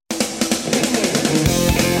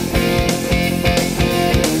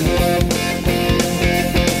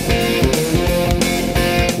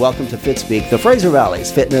Welcome to Fitspeek, the Fraser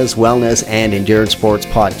Valley's fitness, wellness, and endurance sports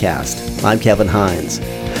podcast. I'm Kevin Hines.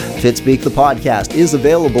 Fitspeek, the podcast, is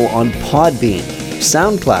available on Podbean,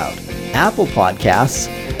 SoundCloud, Apple Podcasts,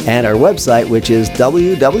 and our website, which is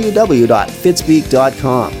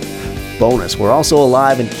www.fitspeek.com. Bonus, we're also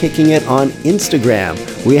alive and kicking it on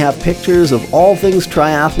Instagram. We have pictures of all things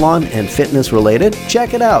triathlon and fitness related.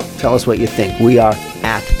 Check it out. Tell us what you think. We are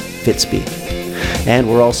at Fitspeek. And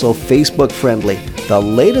we're also Facebook friendly. The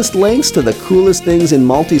latest links to the coolest things in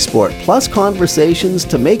multisport, plus conversations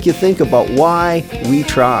to make you think about why we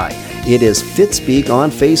try. It is Fitspeek on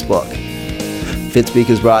Facebook. Fitspeek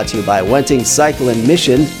is brought to you by Wenting's Cycle and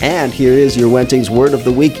Mission, and here is your Wenting's word of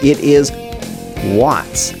the week. It is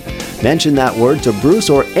watts. Mention that word to Bruce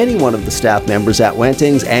or any one of the staff members at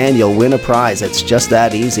Wenting's and you'll win a prize. It's just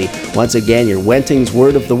that easy. Once again, your Wenting's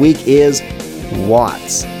word of the week is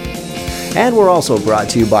watts. And we're also brought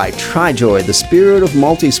to you by TriJoy, the spirit of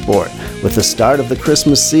multisport. With the start of the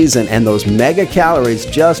Christmas season and those mega calories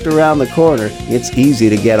just around the corner, it's easy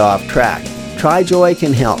to get off track. TriJoy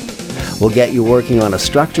can help. We'll get you working on a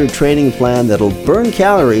structured training plan that'll burn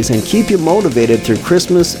calories and keep you motivated through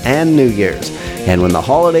Christmas and New Year's. And when the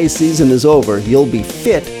holiday season is over, you'll be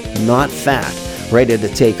fit, not fat, ready to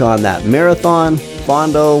take on that marathon,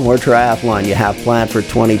 fondo, or triathlon you have planned for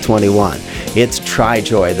 2021. It's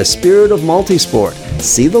TriJoy, the spirit of multisport.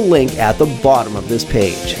 See the link at the bottom of this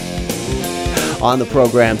page. On the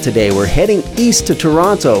program today, we're heading east to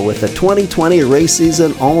Toronto with the 2020 race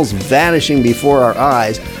season almost vanishing before our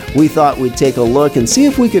eyes. We thought we'd take a look and see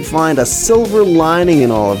if we could find a silver lining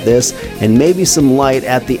in all of this and maybe some light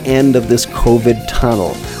at the end of this COVID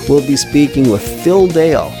tunnel. We'll be speaking with Phil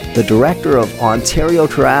Dale, the director of Ontario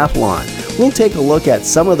Triathlon. We'll take a look at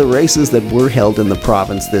some of the races that were held in the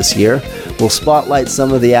province this year. We'll spotlight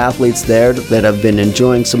some of the athletes there that have been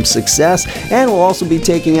enjoying some success, and we'll also be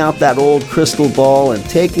taking out that old crystal ball and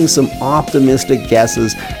taking some optimistic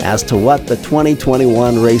guesses as to what the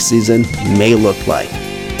 2021 race season may look like.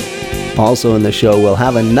 Also in the show, we'll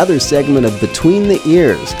have another segment of Between the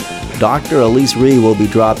Ears. Dr. Elise Ree will be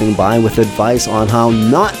dropping by with advice on how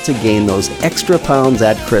not to gain those extra pounds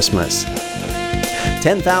at Christmas.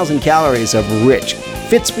 10,000 calories of rich,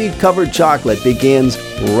 Fitspeek covered chocolate begins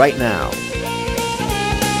right now.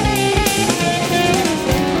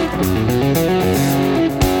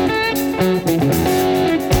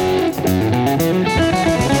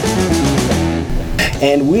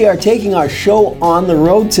 And we are taking our show on the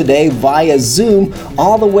road today via Zoom,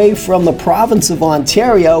 all the way from the province of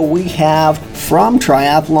Ontario. We have from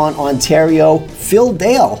Triathlon Ontario, Phil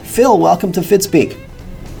Dale. Phil, welcome to Fitspeek.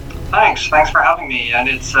 Thanks for having me, and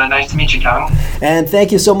it's nice to meet you, Kevin. And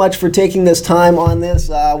thank you so much for taking this time on this,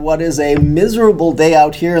 what is a miserable day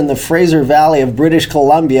out here in the Fraser Valley of British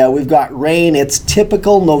Columbia. We've got rain. It's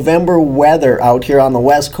typical November weather out here on the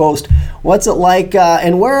West Coast. What's it like,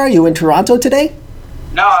 and where are you, in Toronto today?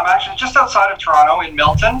 No, I'm actually just outside of Toronto in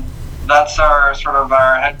Milton. That's our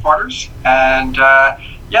headquarters, and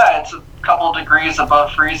it's a couple degrees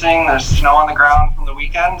above freezing. There's snow on the ground from the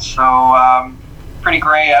weekend, so pretty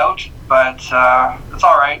gray out, but it's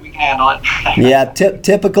all right. We can handle it. Yeah,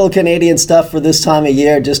 typical Canadian stuff for this time of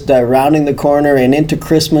year. Just rounding the corner and into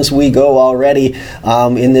Christmas we go already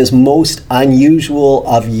in this most unusual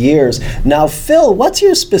of years. Now, Phil, what's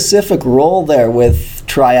your specific role there with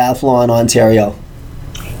Triathlon Ontario?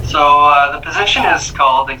 So the position is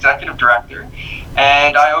called Executive Director,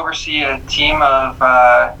 and I oversee a team of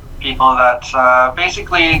people that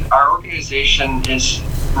basically our organization is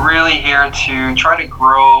really here to try to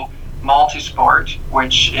grow multisport,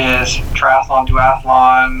 which is triathlon,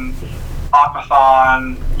 duathlon,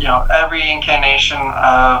 aquathon, every incarnation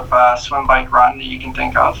of swim, bike, run that you can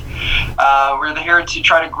think of. We're here to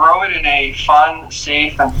try to grow it in a fun,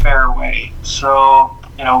 safe, and fair way. So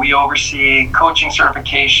we oversee coaching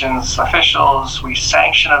certifications, officials, we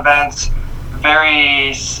sanction events,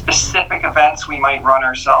 very specific events we might run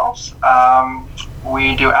ourselves.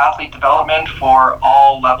 We do athlete development for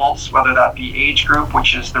all levels, whether that be age group,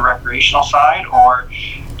 which is the recreational side, or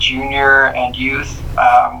junior and youth.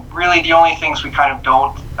 Really the only things we kind of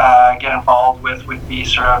don't get involved with would be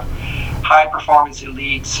sort of high performance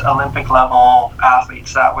elites, Olympic level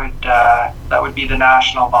athletes. That would be the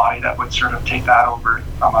national body that would sort of take that over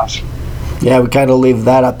from us. Yeah, we kind of leave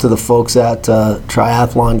that up to the folks at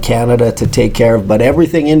Triathlon Canada to take care of, but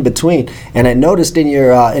everything in between. And I noticed in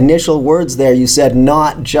your initial words there, you said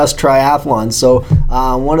not just triathlon. So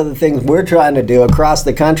one of the things we're trying to do across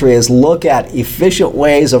the country is look at efficient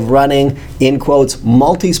ways of running, in quotes,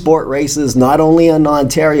 multi-sport races, not only in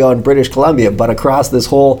Ontario and British Columbia, but across this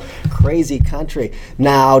whole crazy country.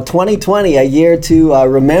 Now, 2020, a year to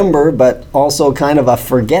remember, but also kind of a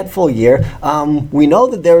forgetful year. We know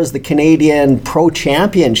that there was the Canadian Pro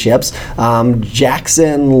Championships.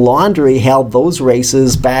 Jackson Laundry held those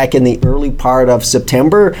races back in the early part of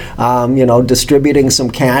September, distributing some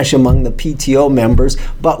cash among the PTO members.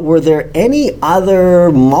 But were there any other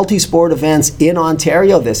multi-sport events in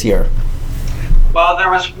Ontario this year? Well, there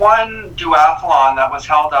was one duathlon that was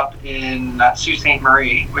held up in Sault Ste.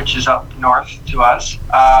 Marie, which is up north to us,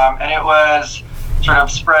 and it was sort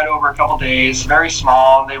of spread over a couple days, very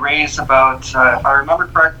small. They raised about, if I remember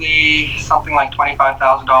correctly, something like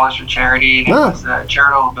 $25,000 for charity. And it was a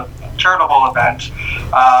charitable event.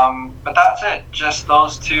 But that's it, just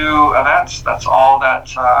those two events. That's all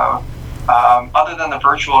that, other than the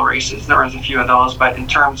virtual races, there was a few of those. But in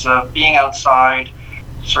terms of being outside,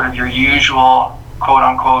 sort of your usual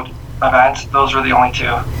quote-unquote event, those were the only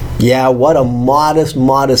two. Yeah, what a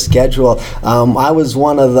modest schedule. I was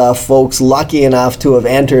one of the folks lucky enough to have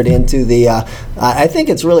entered into the, I think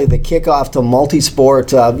it's really the kickoff to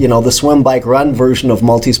multisport, the swim, bike, run version of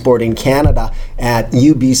multisport in Canada at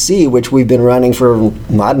UBC, which we've been running for,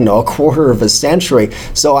 a quarter of a century.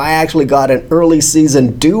 So I actually got an early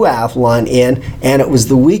season duathlon in, and it was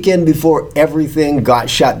the weekend before everything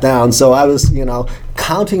got shut down. So I was,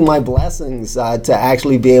 counting my blessings to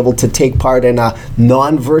actually be able to take part in a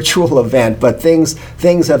non-virtual event, but things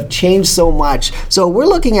have changed so much. So we're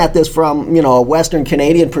looking at this from a Western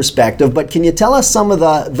Canadian perspective, but can you tell us some of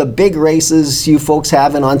the big races you folks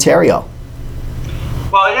have in Ontario?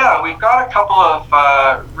 Well, yeah, we've got a couple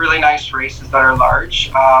of really nice races that are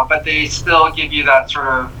large, but they still give you that sort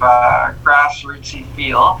of grassrootsy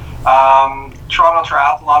feel. Toronto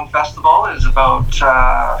Triathlon Festival is about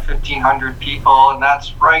 1,500 people, and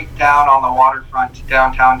that's right down on the waterfront,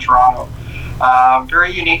 downtown Toronto.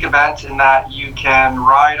 Very unique event in that you can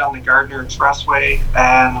ride on the Gardiner Expressway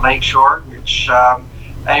and Lakeshore, which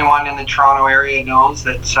anyone in the Toronto area knows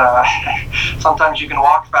that sometimes you can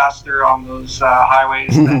walk faster on those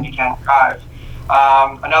highways than you can drive.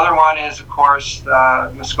 Another one is, of course,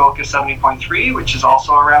 Muskoka 70.3, which is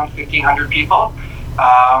also around 1,500 people.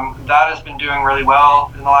 That has been doing really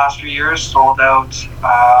well in the last few years, sold out,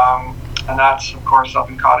 and that's, of course, up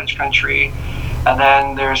in Cottage Country. And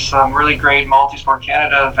then there's some really great Multisport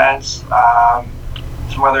Canada events,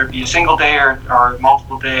 so whether it be a single day or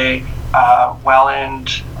multiple day,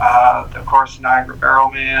 Welland, of course, Niagara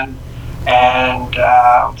Barrelman, and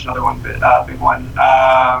what's another one, big one,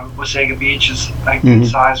 Wasaga Beach is a good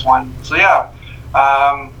size one. So yeah,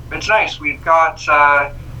 it's nice. We've got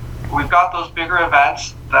those bigger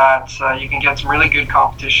events that you can get some really good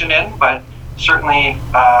competition in, but certainly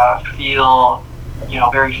feel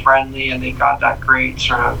very friendly, and they've got that great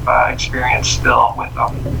sort of experience still with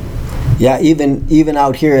them. Yeah, even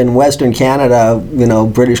out here in Western Canada,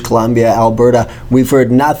 British Columbia, Alberta, we've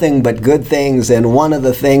heard nothing but good things. And one of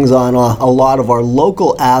the things on a lot of our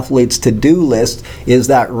local athletes' to-do list is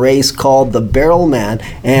that race called the Barrelman.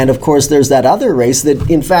 And of course, there's that other race that,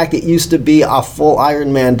 in fact, it used to be a full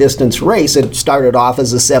Ironman distance race. It started off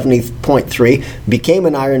as a 70.3, became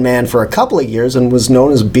an Ironman for a couple of years, and was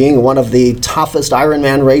known as being one of the toughest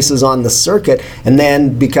Ironman races on the circuit. And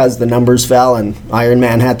then, because the numbers fell and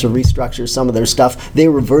Ironman had to restructure some of their stuff, they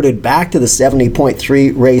reverted back to the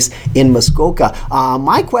 70.3 race in Muskoka.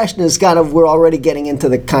 My question is we're already getting into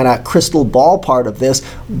the kind of crystal ball part of this,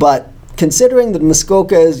 but considering that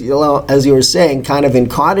Muskoka is, as you were saying, kind of in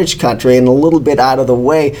cottage country and a little bit out of the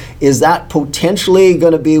way, is that potentially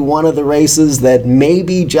going to be one of the races that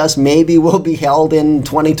maybe, just maybe, will be held in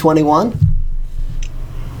 2021?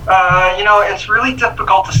 It's really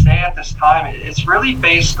difficult to say at this time. It's really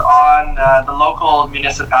based on the local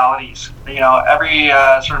municipalities. Every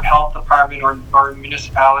sort of health department or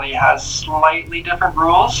municipality has slightly different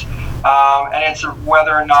rules, and it's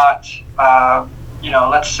whether or not,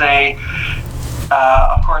 let's say,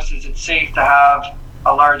 of course, is it safe to have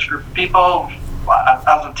a large group of people?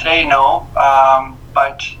 As of today, no,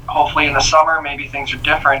 but hopefully in the summer, maybe things are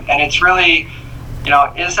different, and it's really,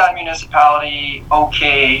 is that municipality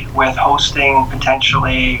okay with hosting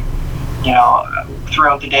potentially,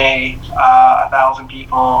 throughout the day, 1,000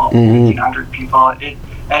 people, 1,500 people? And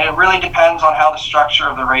it really depends on how the structure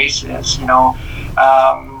of the race is.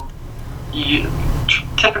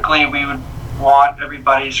 Typically we would want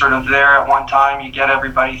everybody sort of there at one time. You get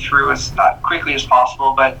everybody through as not quickly as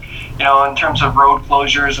possible, but in terms of road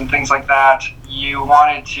closures and things like that, you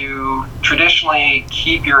wanted to traditionally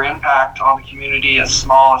keep your impact on the community as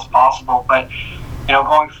small as possible. But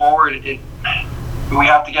going forward, we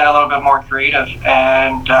have to get a little bit more creative,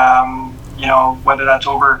 and whether that's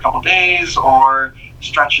over a couple days or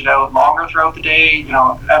stretch it out longer throughout the day,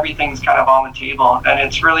 everything's kind of on the table, and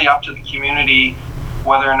it's really up to the community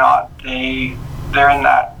whether or not they're in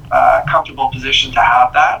that comfortable position to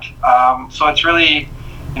have that. So it's really,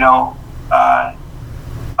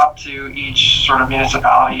 up to each sort of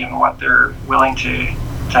municipality and what they're willing to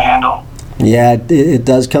handle. Yeah, it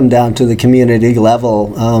does come down to the community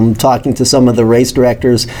level. Talking to some of the race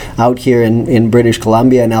directors out here in British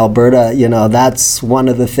Columbia and Alberta, that's one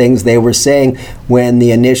of the things they were saying when the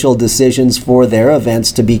initial decisions for their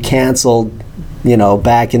events to be canceled,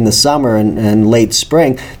 back in the summer and late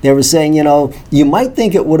spring, they were saying, you might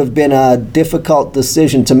think it would have been a difficult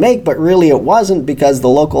decision to make, but really it wasn't, because the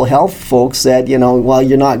local health folks said, well,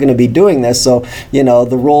 you're not going to be doing this. So,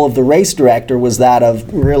 the role of the race director was that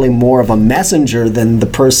of really more of a messenger than the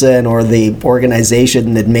person or the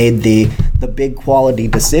organization that made the big quality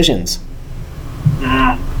decisions.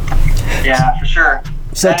 Mm-hmm. Yeah, for sure.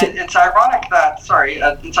 So it's ironic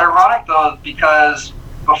though, because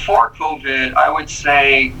before COVID, I would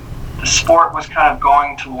say the sport was kind of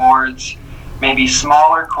going towards maybe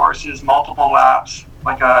smaller courses, multiple laps,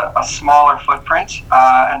 like a smaller footprint,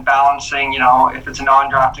 and balancing, if it's a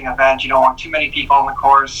non-drafting event, you don't want too many people on the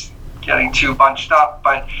course getting too bunched up.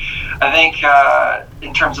 But I think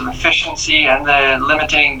in terms of efficiency and the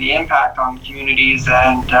limiting the impact on communities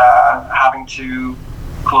and having to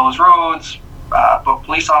close roads, book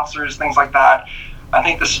police officers, things like that, I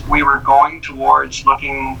think we were going towards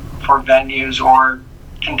looking for venues or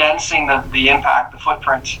condensing the impact, the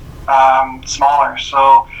footprint, smaller.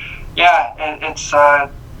 So, yeah,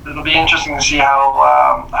 it'll be interesting to see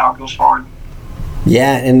how it goes forward.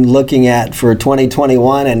 Yeah, and looking at for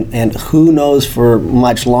 2021 and who knows for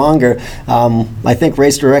much longer, I think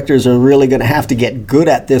race directors are really going to have to get good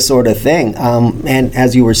at this sort of thing. And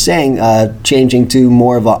as you were saying, changing to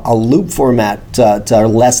more of a loop format to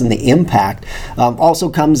lessen the impact also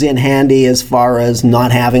comes in handy as far as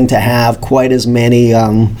not having to have quite as many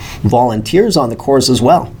volunteers on the course as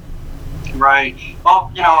well. Right. Well,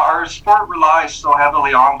 our sport relies so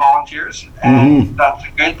heavily on volunteers, and that's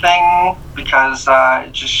a good thing because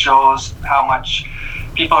it just shows how much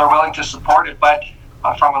people are willing to support it. But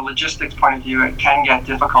from a logistics point of view, it can get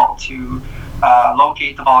difficult to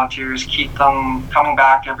locate the volunteers, keep them coming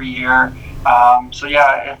back every year. So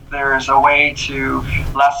yeah, if there's a way to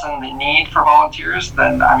lessen the need for volunteers,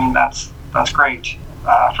 then that's great.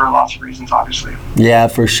 For lots of reasons, obviously. Yeah,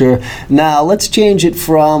 for sure. Now, let's change it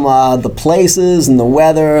from the places and the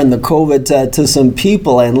weather and the COVID to some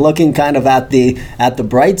people, and looking kind of at the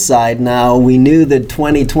bright side. Now, we knew that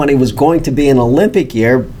 2020 was going to be an Olympic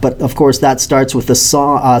year, but of course that starts with a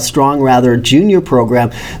strong junior program.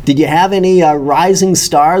 Did you have any rising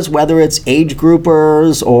stars, whether it's age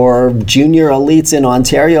groupers or junior elites in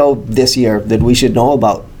Ontario this year that we should know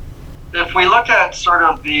about? If we look at sort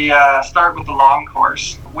of the start with the long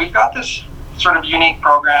course, we've got this sort of unique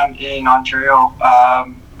program in Ontario.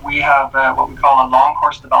 We have what we call a long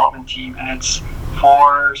course development team, and it's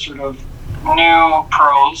for sort of new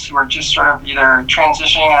pros who are just sort of either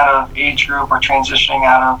transitioning out of age group or transitioning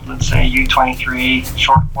out of, let's say, U23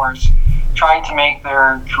 short course, trying to make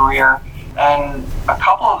their career. And a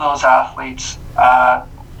couple of those athletes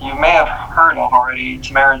you may have heard of already,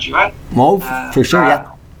 Tamara Jewett. Oh, for sure, yeah.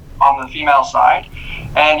 On the female side,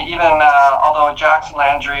 and even although Jackson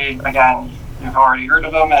Landry, again, you've already heard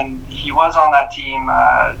of him, and he was on that team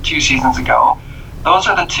 2 seasons ago. Those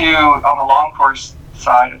are the two on the long course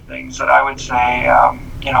side of things that I would say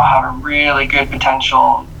have a really good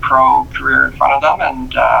potential pro career in front of them,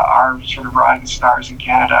 and are sort of rising stars in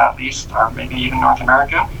Canada at least, or maybe even North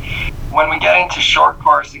America. When we get into short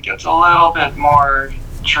course, it gets a little bit more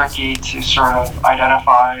tricky to sort of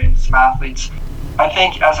identify some athletes. I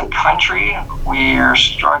think as a country, we're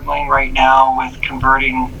struggling right now with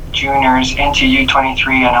converting juniors into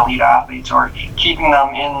U23 and elite athletes, or keeping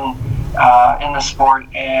them in the sport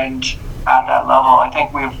and at that level. I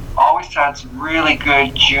think we've always had some really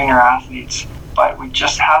good junior athletes, but we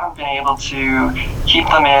just haven't been able to keep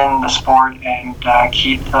them in the sport and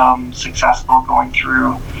keep them successful going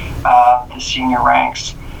through the senior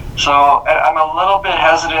ranks. So I'm a little bit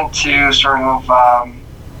hesitant to sort of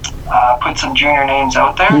put some junior names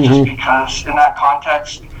out there, just because in that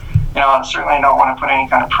context, certainly I don't want to put any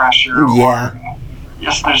kind of pressure or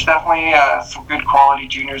yes, there's definitely some good quality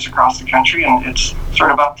juniors across the country, and it's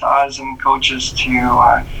sort of up to us and coaches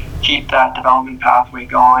to keep that development pathway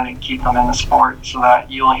going and keep them in the sport so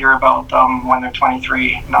that you'll hear about them when they're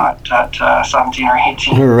 23, not at 17 or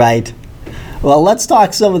 18. Right. Well, let's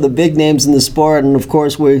talk some of the big names in the sport. And of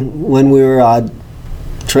course, when we were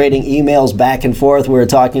trading emails back and forth, we were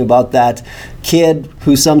talking about that kid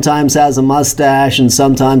who sometimes has a mustache and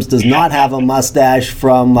sometimes does not have a mustache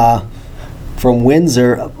from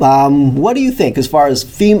Windsor. What do you think as far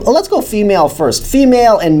as let's go female first.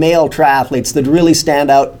 Female and male triathletes that really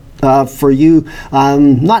stand out for you,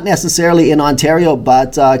 not necessarily in Ontario,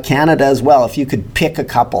 but Canada as well, if you could pick a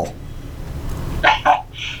couple.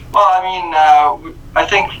 Well, I mean, I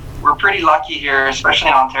think we're pretty lucky here, especially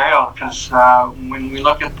in Ontario, because when we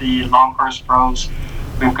look at the long course pros,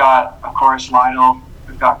 we've got, of course, Lionel,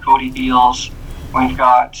 we've got Cody Beals, we've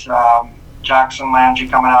got Jackson Landry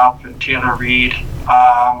coming up, and Taylor Reed.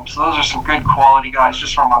 So those are some good quality guys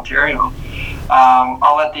just from Ontario.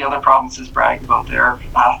 I'll let the other provinces brag about their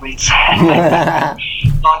athletes.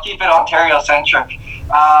 I'll keep it Ontario-centric.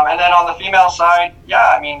 And then on the female side,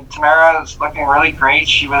 yeah, I mean, Tamara is looking really great.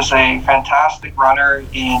 She was a fantastic runner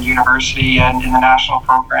in university and in the national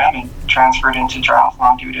program and transferred into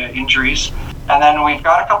triathlon due to injuries. And then we've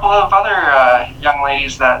got a couple of other young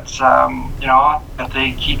ladies that, if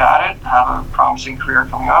they keep at it, have a promising career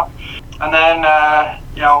coming up. And then,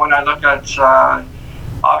 when I look at,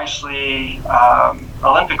 obviously,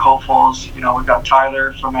 Olympic hopefuls, we've got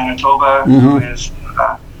Tyler from Manitoba, who is,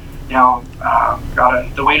 got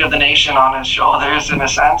the weight of the nation on his shoulders in a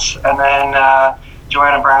sense. And then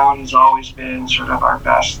Joanna Brown has always been sort of our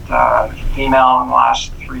best female in the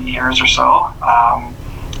last 3 years or so.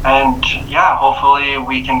 And yeah, hopefully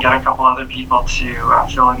we can get a couple other people to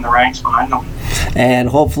fill in the ranks behind them. And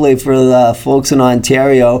hopefully for the folks in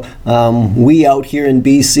Ontario, we out here in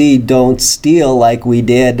BC don't steal like we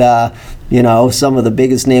did some of the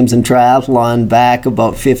biggest names in triathlon back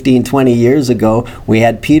about 15, 20 years ago. We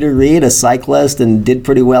had Peter Reid, a cyclist, and did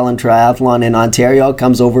pretty well in triathlon in Ontario,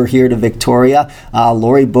 comes over here to Victoria.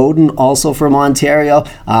 Laurie Bowden, also from Ontario.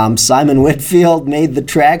 Simon Whitfield made the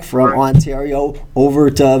trek from Ontario over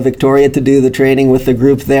to Victoria to do the training with the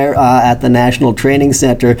group there at the National Training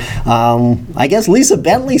Centre. I guess Lisa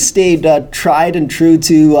Bentley stayed tried and true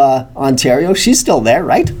to Ontario. She's still there,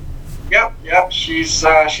 right? Yep. She's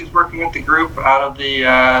working with the group out of the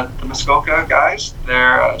Muskoka guys.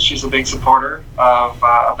 She's a big supporter of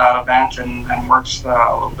that event and works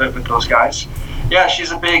a little bit with those guys. Yeah,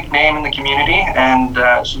 she's a big name in the community, and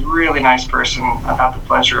she's a really nice person. I've had the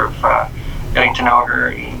pleasure of getting to know her,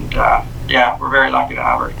 and we're very lucky to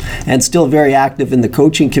have her. And still very active in the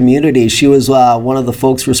coaching community. She was one of the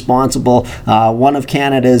folks responsible, one of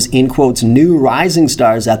Canada's, in quotes, new rising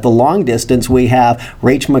stars at the long distance. We have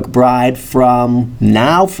Rach McBride from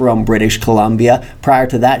British Columbia. Prior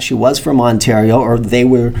to that, she was from Ontario, or they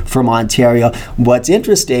were from Ontario. What's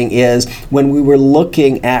interesting is when we were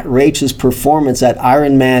looking at Rach's performance at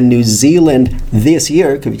Ironman New Zealand this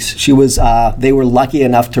year, because they were lucky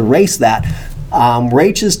enough to race that,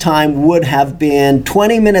 Rach's time would have been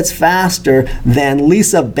 20 minutes faster than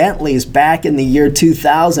Lisa Bentley's back in the year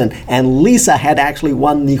 2000, and Lisa had actually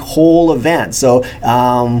won the whole event. So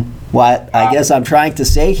what I guess I'm trying to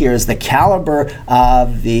say here is the caliber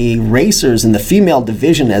of the racers in the female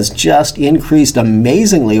division has just increased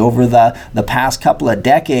amazingly over the past couple of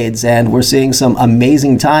decades, and we're seeing some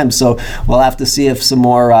amazing times. So we'll have to see if some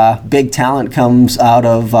more big talent comes out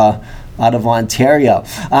of Ontario.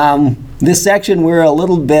 This section we're a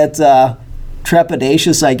little bit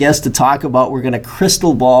trepidatious, I guess, to talk about. We're going to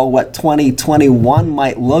crystal ball what 2021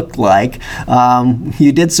 might look like.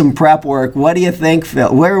 You did some prep work. What do you think,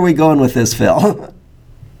 Phil? Where are we going with this, Phil?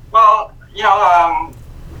 Well,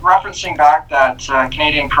 referencing back that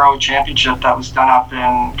Canadian Pro Championship that was done up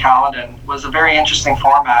in Caledon was a very interesting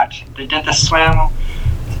format. They did the swim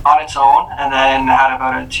on its own, and then had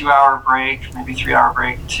about a 2-hour break, maybe 3-hour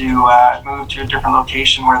break, to move to a different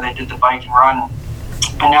location where they did the bike and run.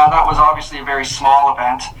 And now that was obviously a very small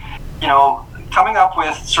event. Coming up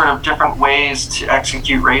with sort of different ways to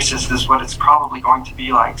execute races is what it's probably going to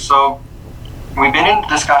be like. So we've been in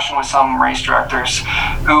discussion with some race directors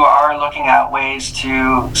who are looking at ways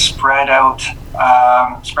to spread out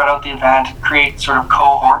the event, create sort of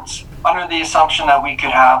cohorts, under the assumption that we could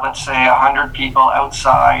have, let's say, 100 people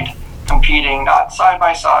outside competing, not side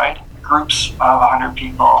by side, groups of 100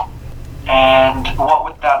 people. And what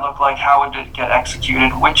would that look like? How would it get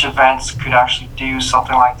executed? Which events could actually do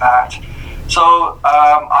something like that? So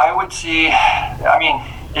I would see,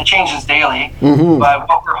 it changes daily, but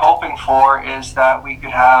what we're hoping for is that we could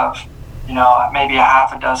have maybe a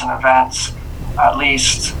half a dozen events at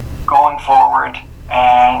least going forward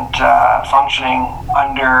and functioning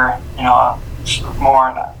under,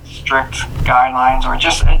 more strict guidelines, or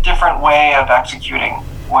just a different way of executing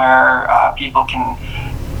where people can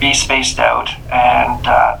be spaced out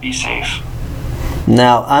and be safe.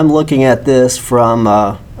 Now, I'm looking at this from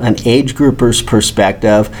an age grouper's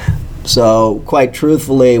perspective. So, quite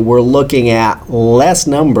truthfully, we're looking at less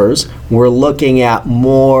numbers. We're looking at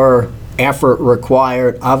more effort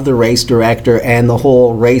required of the race director and the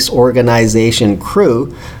whole race organization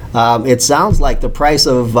crew. It sounds like the price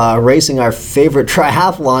of racing our favorite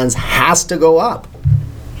triathlons has to go up.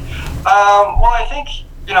 Well, I think,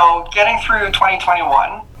 getting through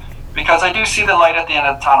 2021, because I do see the light at the end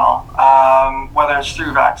of the tunnel, whether it's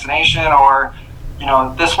through vaccination or,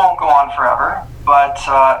 this won't go on forever, but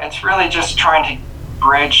it's really just trying to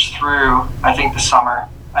bridge through, I think, the summer.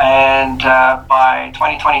 And by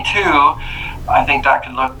 2022, I think that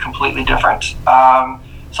could look completely different.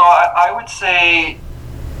 So I would say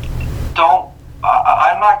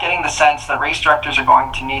I'm not getting the sense that race directors are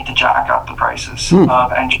going to need to jack up the prices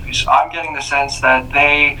of entries. I'm getting the sense that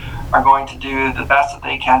they are going to do the best that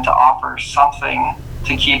they can to offer something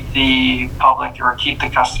to keep the public or keep the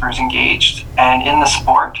customers engaged and in the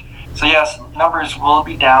sport. So yes, numbers will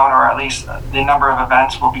be down, or at least the number of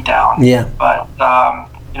events will be down. Yeah. But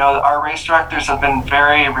our race directors have been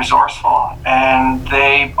very resourceful, and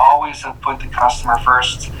they always have put the customer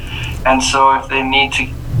first. And so if they need to,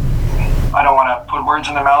 I don't want to put words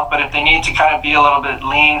in their mouth, but if they need to kind of be a little bit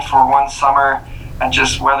lean for one summer and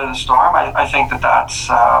just weather the storm, I think that's,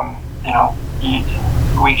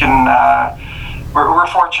 we can, we're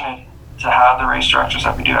fortunate to have the race directors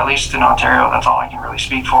that we do, at least in Ontario. That's all I can really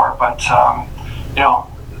speak for. But,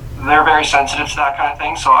 they're very sensitive to that kind of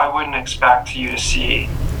thing. So I wouldn't expect you to see,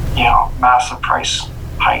 massive price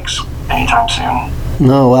hikes anytime soon.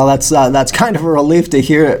 No, well, that's kind of a relief to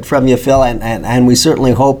hear it from you, Phil, and we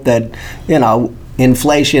certainly hope that,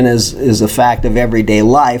 inflation is a fact of everyday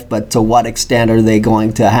life, but to what extent are they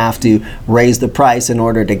going to have to raise the price in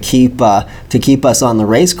order to keep us on the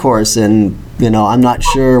race course? And I'm not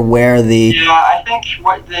sure where the... Yeah, I think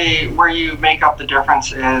where you make up the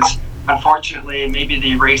difference is, unfortunately, maybe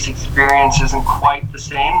the race experience isn't quite the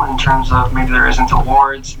same in terms of maybe there isn't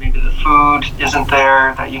awards, maybe the food isn't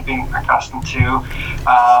there that you've been accustomed to.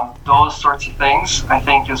 Those sorts of things, I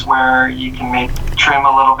think, is where you can maybe trim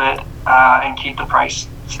a little bit and keep the price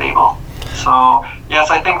stable. So, yes,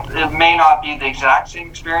 I think it may not be the exact same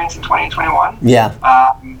experience in 2021. Yeah.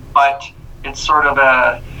 But it's sort of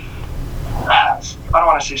I don't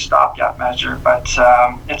want to say stopgap measure, but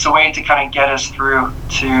it's a way to kind of get us through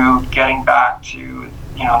to getting back to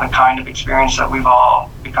the kind of experience that we've all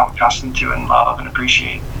become accustomed to and love and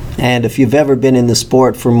appreciate. And if you've ever been in the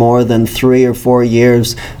sport for more than 3 or 4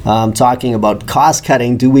 years, talking about cost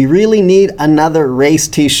cutting, do we really need another race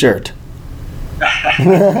T-shirt?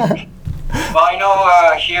 Well, I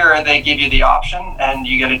know here they give you the option, and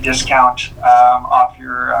you get a discount off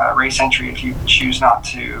your race entry if you choose not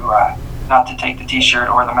to take the T-shirt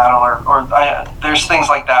or the medal, or there's things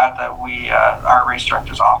like that we our race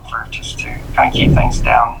directors offer just to kind of keep things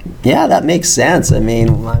down. Yeah, that makes sense. I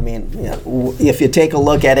mean, if you take a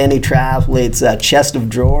look at any triathlete's chest of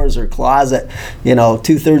drawers or closet,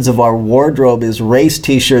 2/3 of our wardrobe is race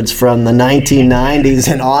T-shirts from the 1990s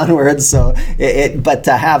and onwards. So, but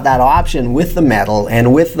to have that option with the medal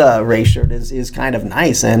and with the race shirt is kind of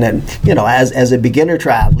nice. And as a beginner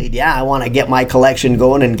triathlete, yeah, I want to get my collection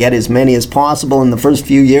going and get as many as possible in the first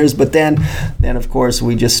few years. But then of course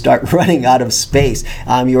we just start running out of space.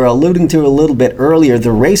 You were alluding to a little bit earlier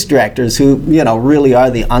the race directors who really are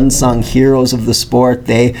the unsung heroes of the sport.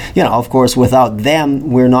 They of course without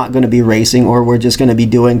them we're not going to be racing, or we're just going to be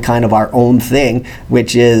doing kind of our own thing,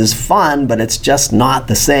 which is fun, but it's just not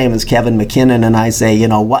the same. As Kevin McKinnon and I say,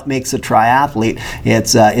 what makes a triathlete?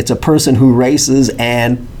 It's a person who races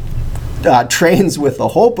and trains with the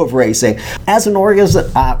hope of racing. As an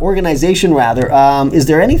organization, is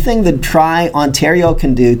there anything that Tri Ontario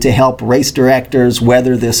can do to help race directors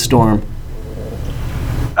weather this storm?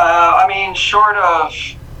 Short of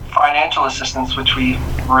financial assistance, which we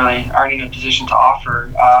really aren't in a position to offer,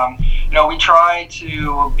 we try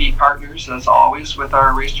to be partners, as always, with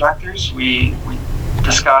our race directors. We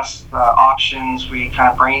discuss options, we kind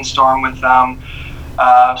of brainstorm with them.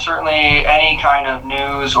 Certainly any kind of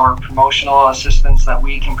news or promotional assistance that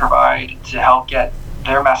we can provide to help get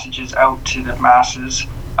their messages out to the masses,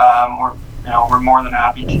 we're more than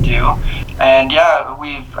happy to do. And yeah,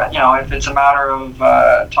 we've, if it's a matter of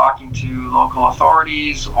talking to local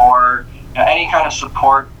authorities or any kind of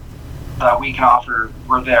support that we can offer,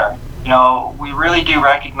 we're there. we really do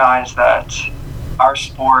recognize that our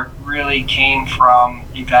sport really came from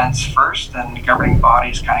events first, and governing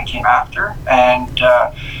bodies kind of came after. And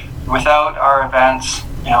without our events,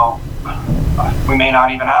 we may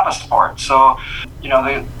not even have a sport. So,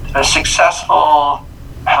 a successful,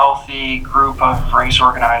 healthy group of race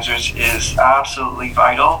organizers is absolutely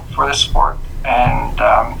vital for the sport. And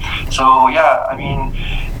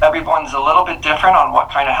everyone's a little bit different on what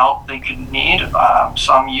kind of help they could need.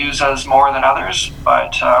 Some use us more than others,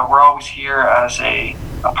 but we're always here as a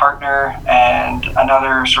partner and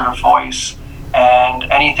another sort of voice, and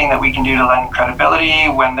anything that we can do to lend credibility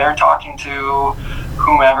when they're talking to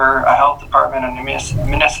whomever, a health department and a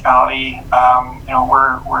municipality,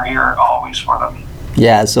 we're here always for them.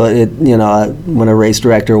 Yeah, so when a race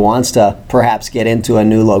director wants to perhaps get into a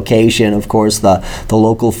new location, of course, the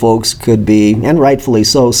local folks could be, and rightfully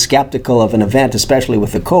so, skeptical of an event, especially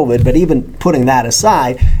with the COVID. But even putting that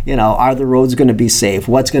aside, are the roads going to be safe?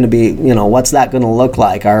 What's going to be, what's that going to look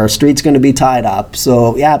like? Are our streets going to be tied up?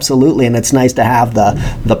 So yeah, absolutely, and it's nice to have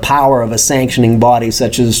the power of a sanctioning body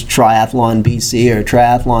such as Triathlon BC or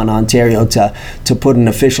Triathlon Ontario to put an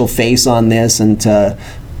official face on this and to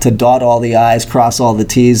dot all the I's, cross all the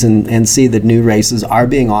T's, and see that new races are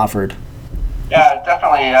being offered. Yeah,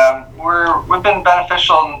 definitely. We've been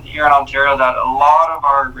beneficial here in Ontario that a lot of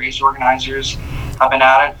our race organizers have been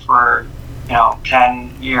at it for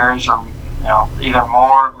 10 years or either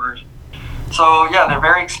more. So yeah, they're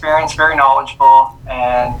very experienced, very knowledgeable,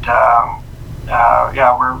 and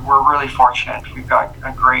we're really fortunate. We've got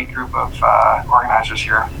a great group of organizers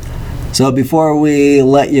here. So before we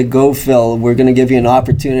let you go, Phil, we're going to give you an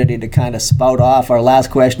opportunity to kind of spout off. Our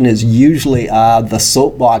last question is usually the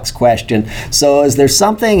soapbox question. So is there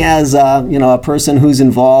something as a person who's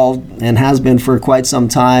involved and has been for quite some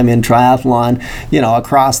time in triathlon,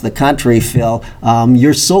 across the country, Phil,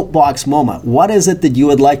 your soapbox moment? What is it that you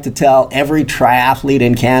would like to tell every triathlete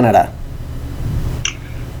in Canada?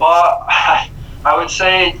 Well, I would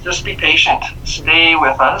say just be patient. Stay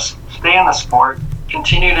with us. Stay in the sport.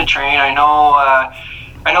 Continue to train. I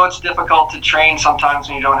know it's difficult to train sometimes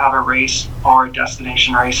when you don't have a race or a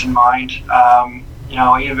destination race in mind.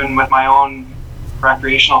 Even with my own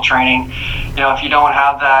recreational training, if you don't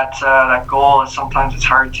have that goal, sometimes it's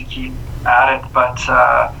hard to keep at it. But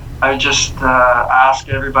I would just ask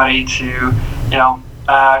everybody to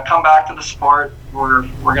come back to the sport. We're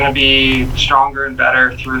going to be stronger and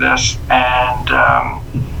better through this, and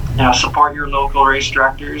support your local race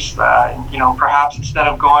directors. Perhaps instead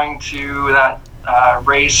of going to that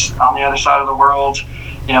race on the other side of the world,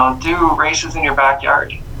 do races in your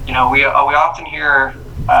backyard. We often hear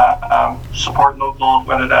support local,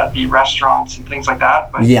 whether that be restaurants and things like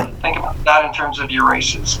that. But think about that in terms of your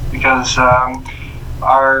races, because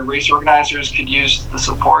our race organizers could use the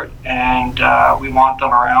support, and we want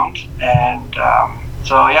them around. And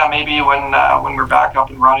maybe when we're back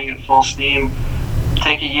up and running at full steam,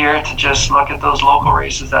 take a year to just look at those local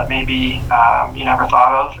races that maybe you never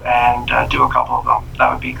thought of, and do a couple of them.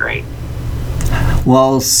 That would be great.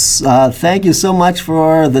 Well, thank you so much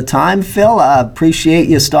for the time, Phil. I appreciate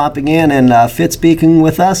you stopping in and Fitspeeking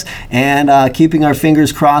with us, and keeping our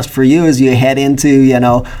fingers crossed for you as you head into,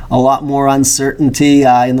 a lot more uncertainty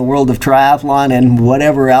in the world of triathlon and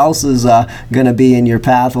whatever else is going to be in your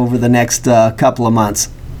path over the next couple of months.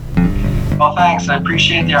 Well, thanks. I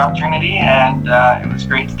appreciate the opportunity, and it was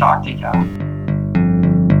great to talk to you, Kevin.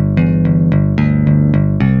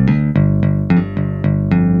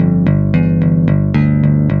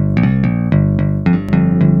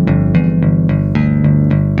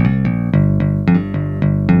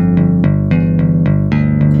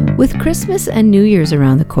 With Christmas and New Year's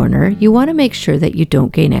around the corner, you want to make sure that you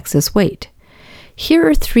don't gain excess weight. Here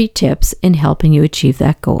are 3 tips in helping you achieve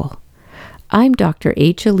that goal. I'm Dr.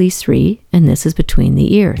 H. Elise Ree, and this is Between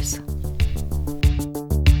the Ears.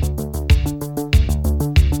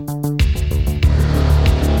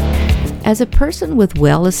 As a person with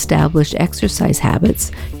well-established exercise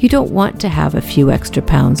habits, you don't want to have a few extra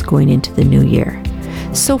pounds going into the new year.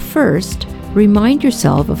 So first, remind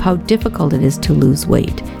yourself of how difficult it is to lose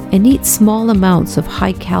weight, and eat small amounts of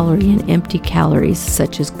high-calorie and empty calories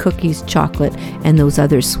such as cookies, chocolate, and those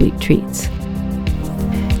other sweet treats.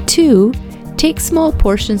 2, take small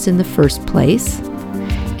portions in the first place,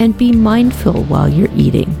 and be mindful while you're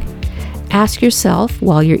eating. Ask yourself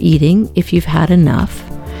while you're eating if you've had enough,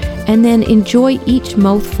 and then enjoy each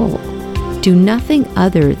mouthful. Do nothing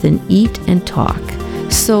other than eat and talk.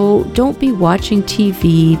 So don't be watching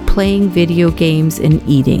TV, playing video games, and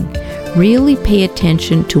eating. Really pay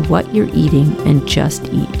attention to what you're eating and just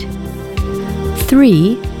eat.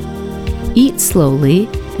 3, eat slowly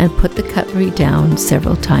and put the cutlery down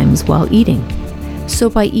several times while eating. So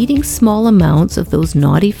by eating small amounts of those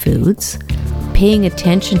naughty foods, paying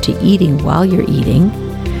attention to eating while you're eating,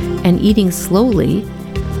 and eating slowly,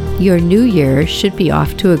 your new year should be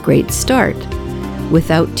off to a great start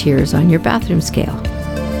without tears on your bathroom scale.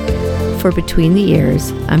 For Between the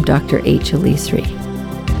Ears, I'm Dr. H. Elise-Ree.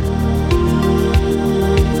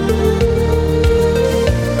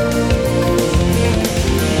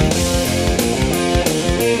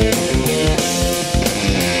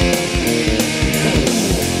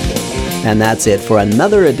 And that's it for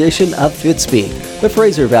another edition of Fitspeek, the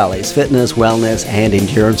Fraser Valley's fitness, wellness, and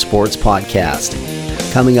endurance sports podcast.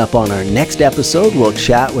 Coming up on our next episode, we'll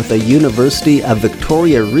chat with a University of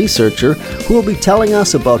Victoria researcher who will be telling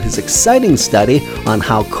us about his exciting study on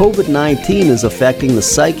how COVID-19 is affecting the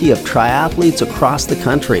psyche of triathletes across the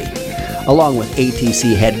country. Along with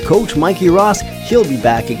ATC head coach Mikey Ross, he'll be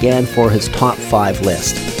back again for his top 5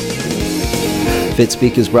 list.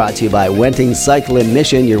 Fitspeek is brought to you by Wenting's Cycle and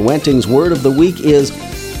Mission. Your Wenting's word of the week is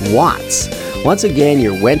watts. Once again,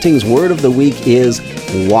 your Wenting's word of the week is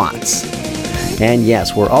watts. And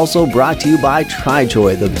yes, we're also brought to you by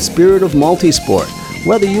TriJoy, the spirit of multisport.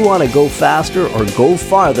 Whether you want to go faster or go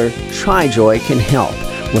farther, TriJoy can help.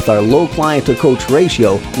 With our low client-to-coach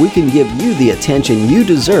ratio, we can give you the attention you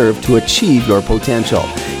deserve to achieve your potential.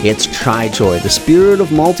 It's TriJoy, the spirit of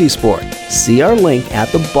multisport. See our link at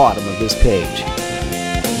the bottom of this page.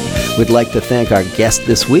 We'd like to thank our guest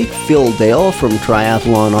this week, Phil Dale from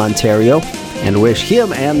Triathlon Ontario, and wish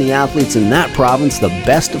him and the athletes in that province the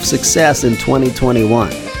best of success in 2021.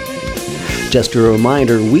 Just a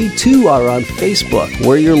reminder, we too are on Facebook.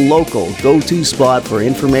 We're your local go-to spot for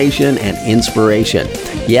information and inspiration.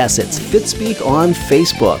 Yes, it's Fitspeek on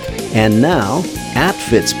Facebook, and now at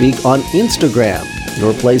Fitspeek on Instagram.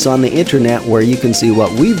 Your place on the internet where you can see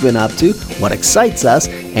what we've been up to, what excites us,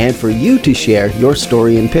 and for you to share your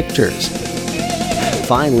story and pictures.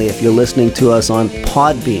 Finally, if you're listening to us on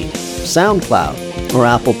Podbean, SoundCloud, or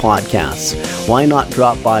Apple Podcasts, why not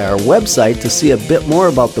drop by our website to see a bit more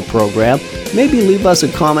about the program, maybe leave us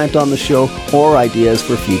a comment on the show or ideas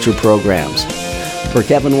for future programs. For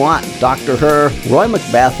Kevin Watt, Dr. Herr, Roy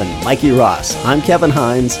Macbeth, and Mikey Ross, I'm Kevin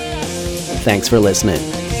Hines. Thanks for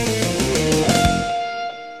listening.